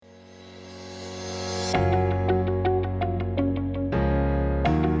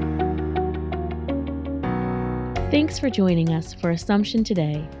Thanks for joining us for Assumption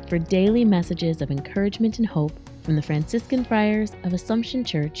Today for daily messages of encouragement and hope from the Franciscan Friars of Assumption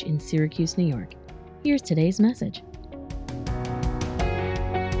Church in Syracuse, New York. Here's today's message.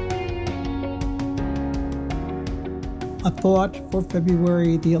 A thought for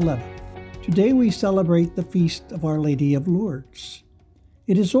February the 11th. Today we celebrate the Feast of Our Lady of Lourdes.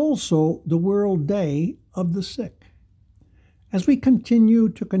 It is also the World Day of the Sick. As we continue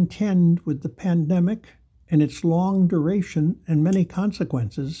to contend with the pandemic and its long duration and many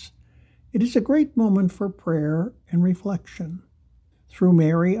consequences, it is a great moment for prayer and reflection. Through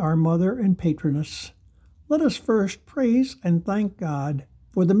Mary, our Mother and Patroness, let us first praise and thank God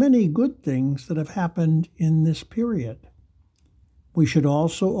for the many good things that have happened in this period. We should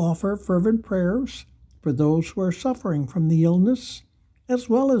also offer fervent prayers for those who are suffering from the illness, as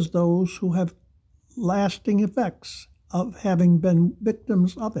well as those who have lasting effects of having been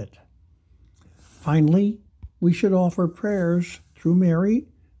victims of it. Finally, we should offer prayers through Mary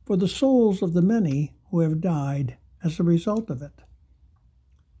for the souls of the many who have died as a result of it.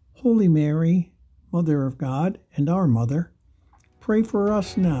 Holy Mary, Mother of God and our Mother, pray for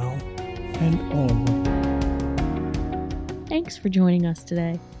us now and always. Thanks for joining us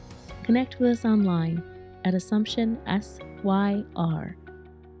today. Connect with us online at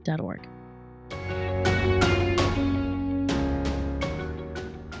AssumptionSYR.org.